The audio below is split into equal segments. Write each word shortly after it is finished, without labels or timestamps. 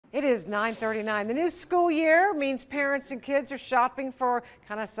It is 9:39. The new school year means parents and kids are shopping for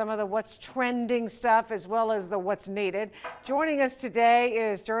kind of some of the what's trending stuff as well as the what's needed. Joining us today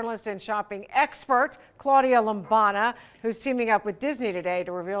is journalist and shopping expert Claudia Lombana, who's teaming up with Disney today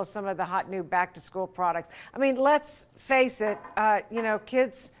to reveal some of the hot new back-to-school products. I mean, let's face it,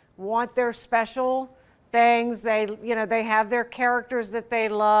 kids want their special things. They have their characters that they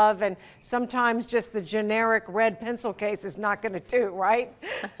love, and sometimes just the generic red pencil case is not going to do, right?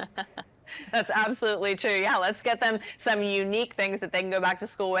 That's absolutely true. Yeah, let's get them some unique things that they can go back to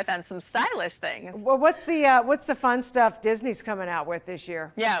school with and some stylish things. Well, what's the fun stuff Disney's coming out with this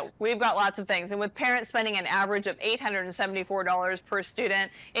year? Yeah, we've got lots of things. And with parents spending an average of $874 per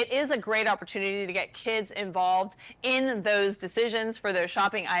student, it is a great opportunity to get kids involved in those decisions for those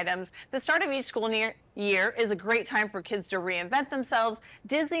shopping items. The start of each school year is a great time for kids to reinvent themselves.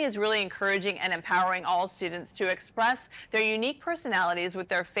 Disney is really encouraging and empowering all students to express their unique personalities with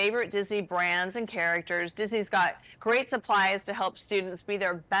their favorite Disney brands and characters. Disney's got great supplies to help students be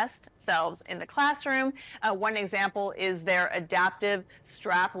their best selves in the classroom. One example is their adaptive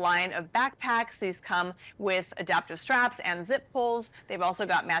strap line of backpacks. These come with adaptive straps and zip pulls. They've also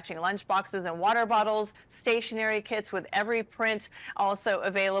got matching lunch boxes and water bottles, stationery kits with every print also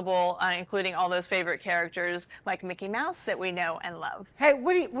available, including all those favorite characters like Mickey Mouse that we know and love. Hey,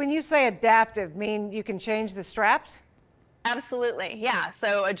 when you say adaptive, mean you can change the straps? Absolutely, yeah.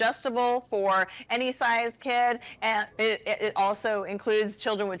 So adjustable for any size kid, and it also includes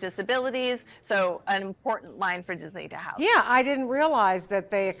children with disabilities. So an important line for Disney to have. Yeah, I didn't realize that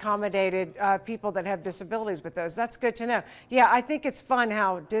they accommodated people that have disabilities with those. That's good to know. Yeah, I think it's fun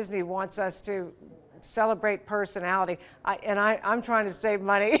how Disney wants us to celebrate personality. I'm trying to save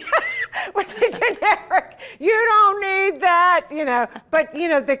money with the generic. You don't need that, But,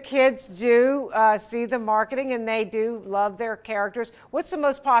 the kids do see the marketing and they do love their characters. What's the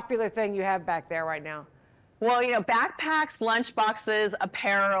most popular thing you have back there right now? Well, backpacks, lunch boxes,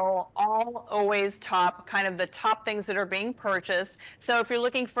 apparel, all always kind of the top things that are being purchased. So if you're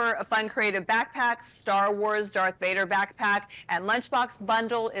looking for a fun, creative backpack, Star Wars Darth Vader backpack and lunchbox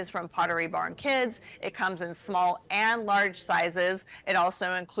bundle is from Pottery Barn Kids. It comes in small and large sizes. It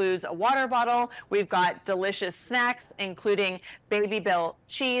also includes a water bottle. We've got delicious snacks, including Baby Bell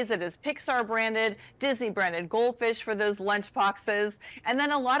cheese that is Pixar branded, Disney branded goldfish for those lunch boxes, and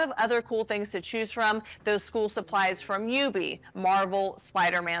then a lot of other cool things to choose from. Those school supplies from Yubi, Marvel,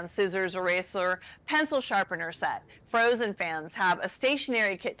 Spider-Man, scissors, eraser, pencil sharpener set. Frozen fans have a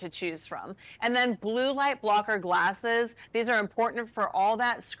stationery kit to choose from. And then blue light blocker glasses. These are important for all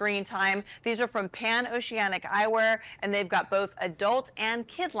that screen time. These are from Pan Oceanic Eyewear, and they've got both adult and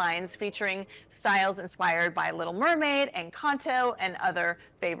kid lines featuring styles inspired by Little Mermaid and Kanto and other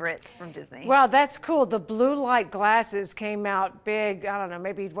favorites from Disney. Well, that's cool. The blue light glasses came out big, I don't know,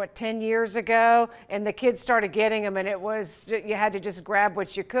 maybe 10 years ago, and the kids started getting them, and you had to just grab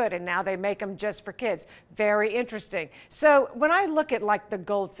what you could, and now they make them just for kids. Very interesting. So when I look at like the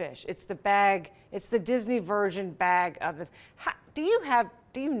goldfish, it's the bag, it's the Disney version bag of the, do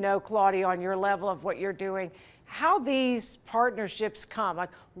you know, Claudia, on your level of what you're doing, how these partnerships come? Like,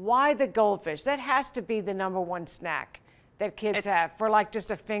 why the goldfish? That has to be the #1 snack that kids have for like just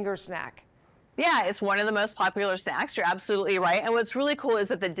a finger snack. Yeah, it's one of the most popular snacks. You're absolutely right. And what's really cool is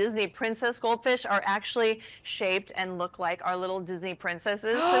that the Disney princess goldfish are actually shaped and look like our little Disney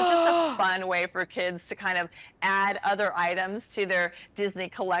princesses. So just a fun way for kids to kind of add other items to their Disney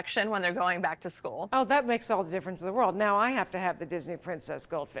collection when they're going back to school. Oh, that makes all the difference in the world. Now I have to have the Disney princess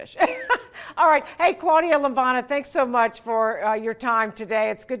goldfish. All right. Hey, Claudia Lombana, thanks so much for your time today.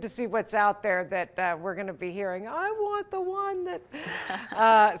 It's good to see what's out there that we're going to be hearing. I want the one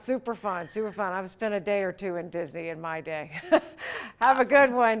that, super fun, super fun. I've spent a day or two in Disney in my day. Have a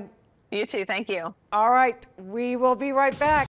good one. You too. Thank you. All right. We will be right back.